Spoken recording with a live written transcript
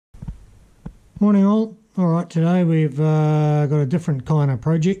Morning all. Alright, today we've got a different kind of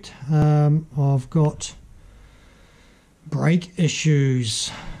project. I've got brake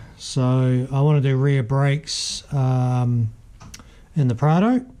issues, so I want to do rear brakes in the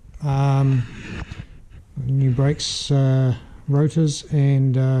Prado. New brakes, rotors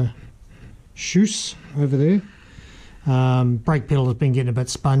and shoes over there. Brake pedal has been getting a bit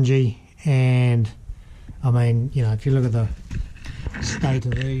spongy, and I mean, you know, if you look at the state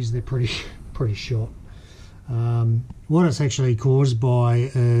of these, they're pretty short. What it's actually caused by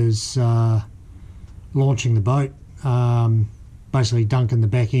is launching the boat, basically dunking the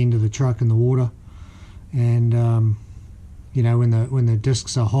back end of the truck in the water, and you know, when the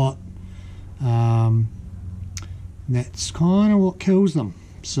discs are hot, that's kind of what kills them.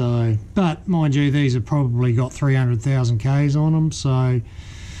 So, but mind you, these have probably got 300,000 Ks on them, so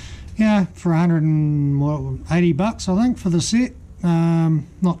yeah, for 180 bucks I think for the set.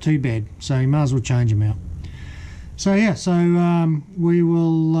 Not too bad, so you might as well change them out. So yeah, so we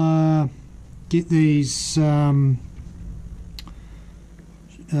will get these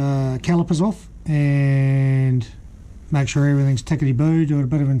calipers off and make sure everything's tickety-boo, do a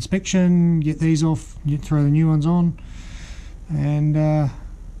bit of inspection, get these off, throw the new ones on, and we'll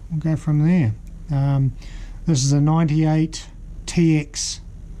go from there. This is a 98 TX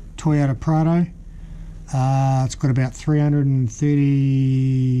Toyota Prado. It's got about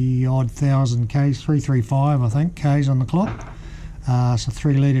 330 odd thousand Ks, 335 I think Ks on the clock. It's a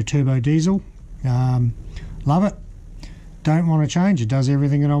 3 litre turbo diesel. Love it. Don't want to change. It does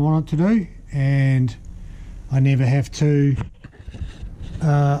everything that I want it to do, and I never have to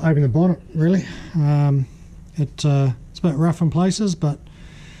open the bonnet really. It's a bit rough in places, but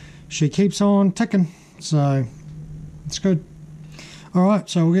she keeps on ticking, so it's good. Alright,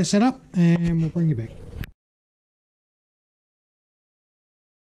 so we'll get set up and we'll bring you back.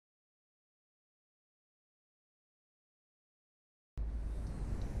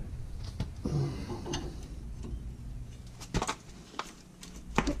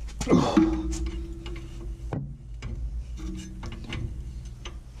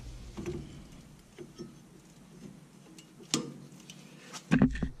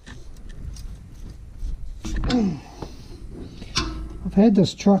 I've had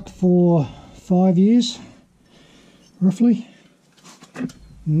this truck for 5 years, roughly.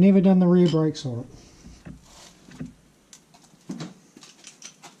 Never done the rear brakes on it.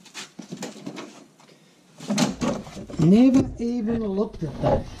 Never even looked at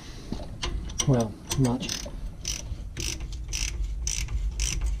that. Well, much.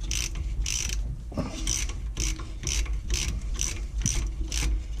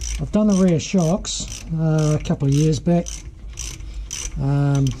 I've done the rear shocks a couple of years back.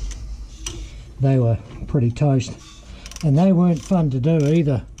 They were pretty toast, and they weren't fun to do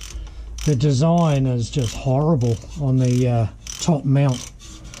either. The design is just horrible on the top mount.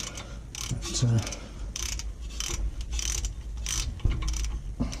 But,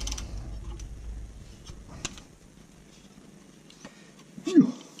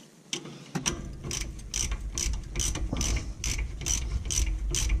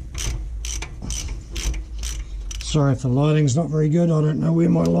 sorry if the lighting's not very good, I don't know where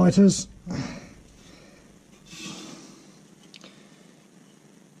my light is.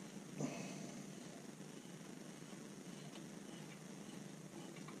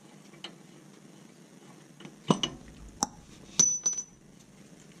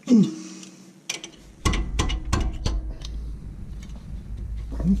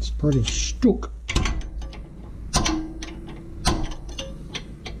 It's pretty stuck.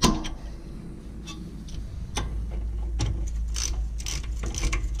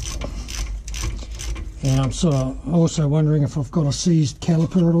 And I'm sort of also wondering if I've got a seized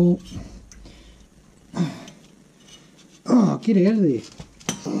caliper at all. Oh, get out of there.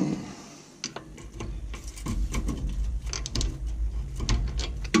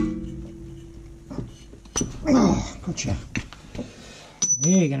 Oh, gotcha.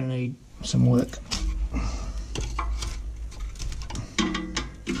 You're going to need some work.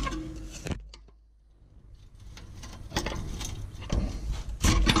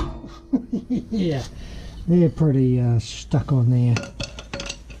 Yeah, they're pretty stuck on there.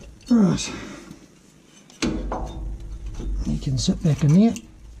 Right, you can sit back in there.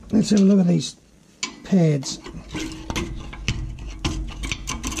 Let's have a look at these pads.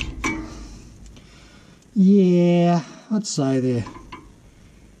 Yeah, I'd say they're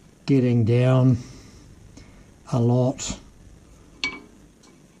getting down a lot.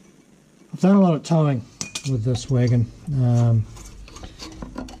 I've done a lot of towing with this wagon.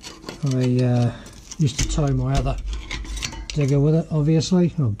 I used to tow my other digger with it,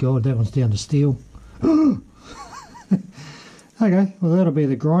 obviously. Oh god, that one's down to steel. Okay, well that'll be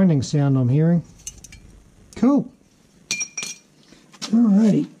the grinding sound I'm hearing. Cool.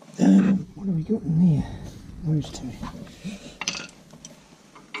 Alrighty, what have we got in there? Those two.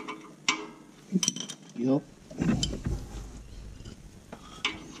 Yup.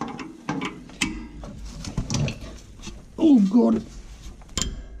 Oh god.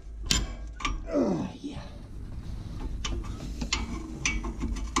 Oh yeah.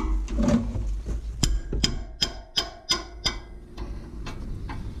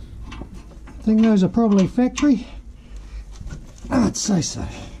 I think those are probably factory. I'd say so.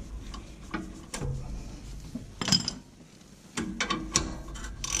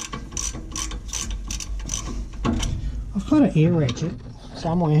 I've got an air ratchet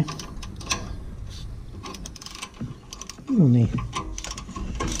somewhere. On there.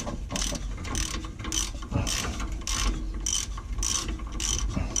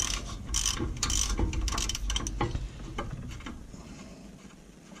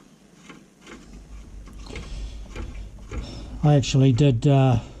 I actually did,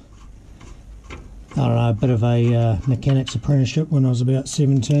 I don't know, a bit of a mechanics apprenticeship when I was about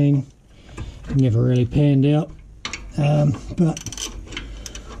 17. Never really panned out, but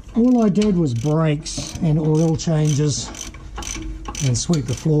all I did was brakes and oil changes and sweep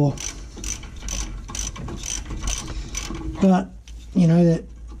the floor. But, you know, that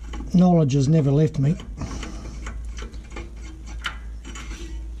knowledge has never left me.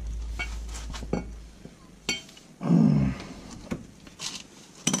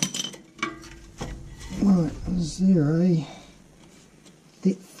 Right, is there a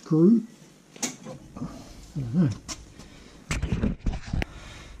depth screw? I don't know.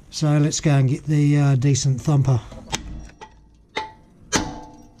 So let's go and get the decent thumper.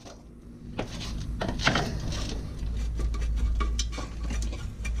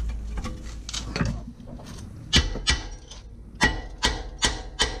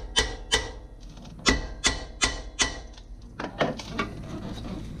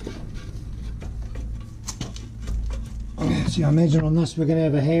 So I imagine on this we're going to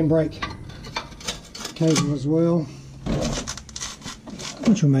have a handbrake cable as well,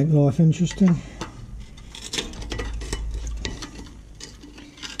 which will make life interesting.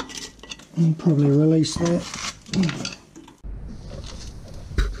 And probably release that.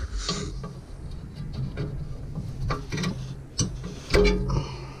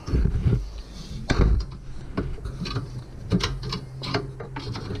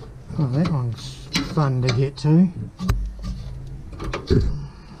 Oh, that one's fun to get to.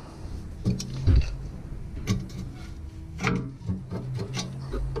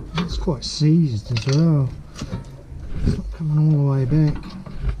 It's quite seized as well. It's not coming all the way back.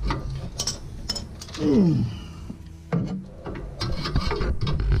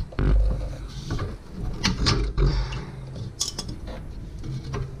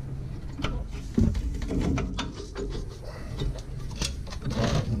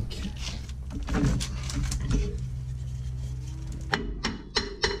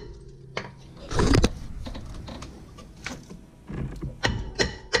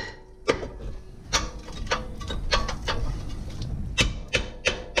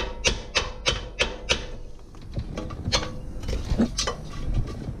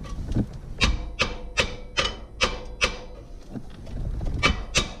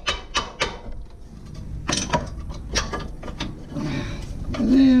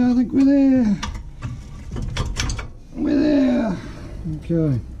 There, I think we're there. We're there.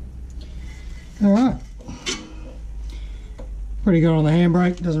 Okay. Alright. Pretty good on the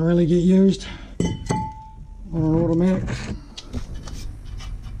handbrake, doesn't really get used on an automatic.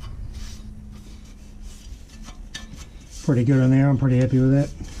 Pretty good on there, I'm pretty happy with that.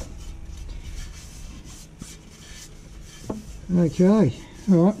 Okay,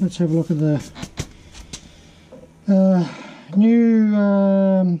 alright, let's have a look at the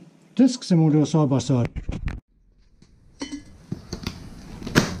new discs and we'll do a side by side.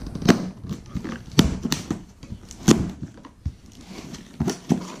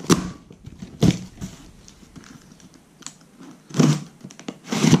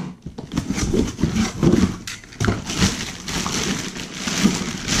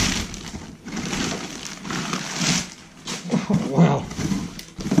 Wow.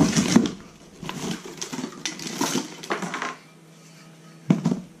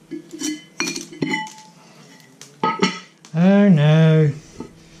 Oh no,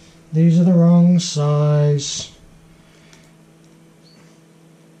 these are the wrong size.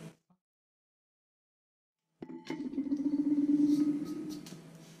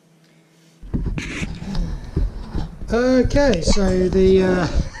 Okay, so the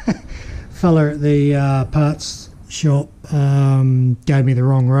fella at the parts shop gave me the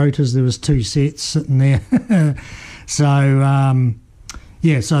wrong rotors. There was 2 sets sitting there. So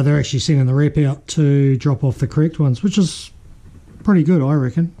yeah, so they're actually sending the rep out to drop off the correct ones, which is pretty good, I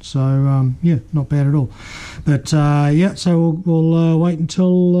reckon. So yeah, not bad at all. But yeah, so we'll wait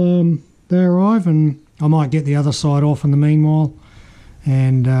until they arrive, and I might get the other side off in the meanwhile,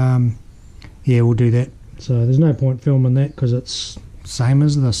 and yeah, we'll do that. So there's no point filming that because it's same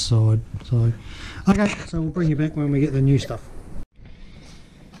as this side. So okay, so we'll bring you back when we get the new stuff.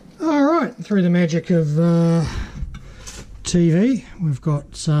 All right, through the magic of TV, we've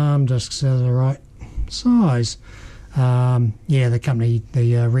got some discs out of the right size. Yeah, the company,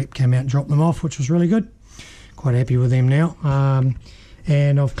 the rep came out and dropped them off, which was really good. Quite happy with them now.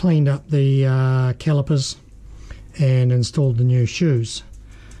 And I've cleaned up the calipers and installed the new shoes.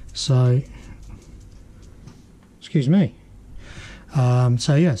 So, excuse me.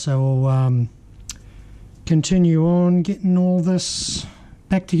 So yeah, so we'll continue on getting all this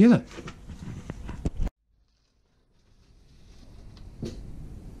back together.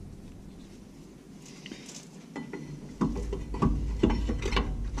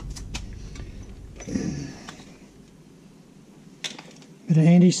 Bit of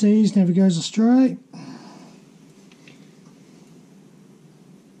anti-seize, never goes astray.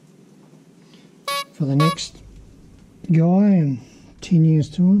 For the next guy in 10 years'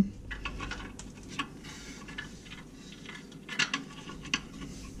 time.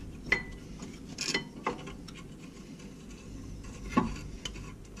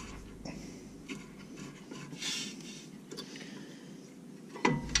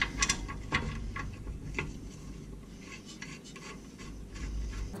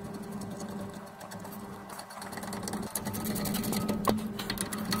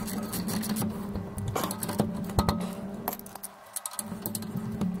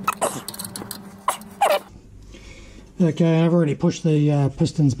 Okay, I've already pushed the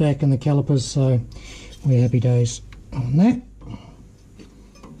pistons back and the calipers, so we're happy days on that.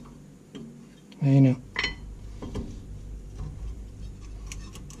 And now,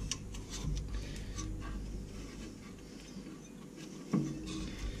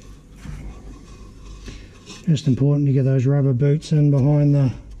 just important to get those rubber boots in behind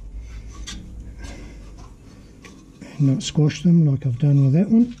the, and not squash them like I've done with that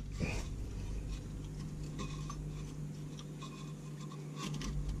one.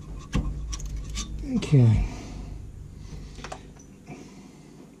 Okay,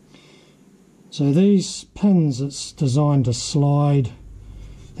 so these pins, it's designed to slide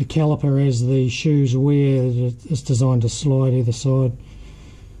the caliper as the shoes wear. It's designed to slide either side,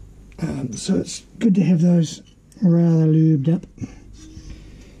 so it's good to have those rather lubed up.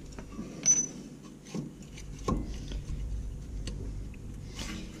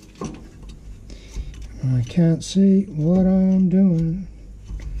 I can't see what I'm doing.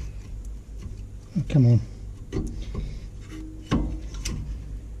 Oh, come on.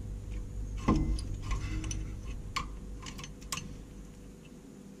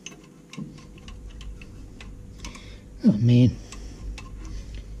 Oh man.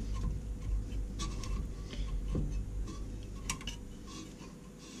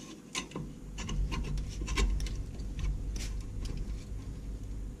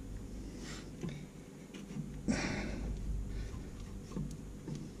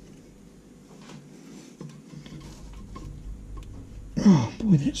 Oh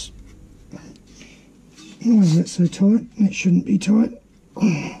boy, that's, why is that so tight? That shouldn't be tight.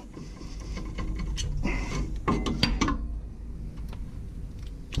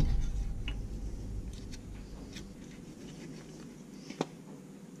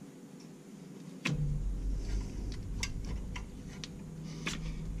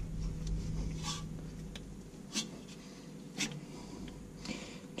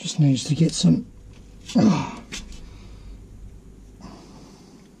 Just needs to get some. Oh.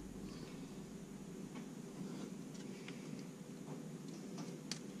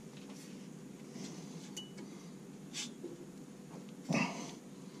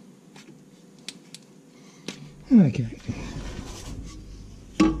 Okay.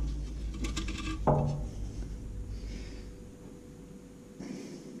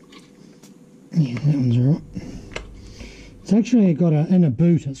 Yeah, that one's alright. It's actually got a in a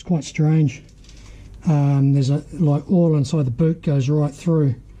boot. It's quite strange. There's a like oil inside the boot goes right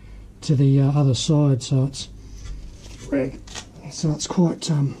through to the other side, so it's quite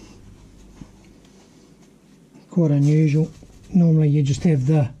unusual. Normally you just have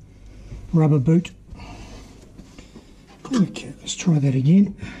the rubber boot. Okay, let's try that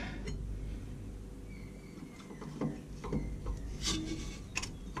again.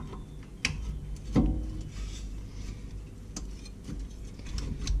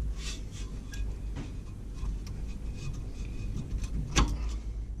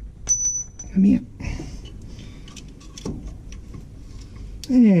 Come here.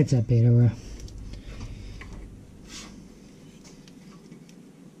 It's a better.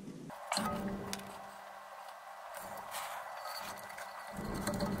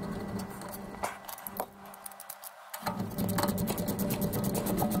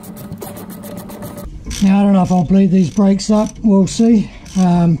 Now I don't know if I'll bleed these brakes up, we'll see.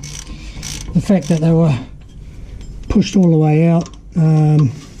 The fact that they were pushed all the way out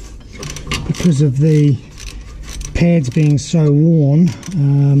because of the pads being so worn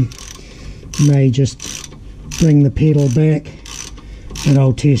may just bring the pedal back, and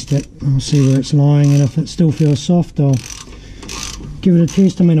I'll test it. I'll see where it's lying, and if it still feels soft I'll give it a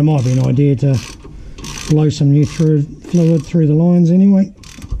test. I mean, it might be an idea to blow some new fluid through the lines anyway.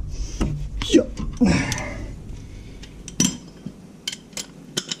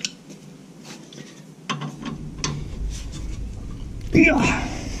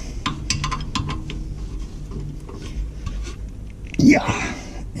 Yeah,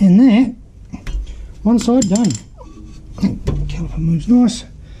 and that one side done. Caliper moves nice.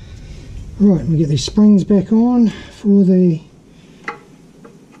 Right, we get these springs back on for the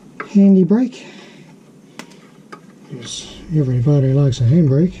handy brake, because everybody likes a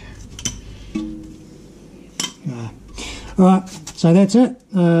handbrake. Alright, so that's it.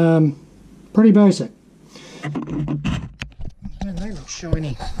 Pretty basic. Man, they look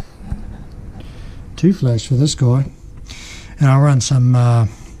shiny. 2 flash for this guy. And I'll run some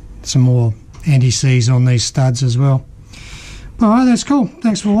more anti-seize on these studs as well. Alright, that's cool.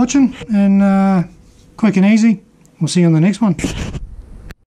 Thanks for watching, and quick and easy. We'll see you on the next one.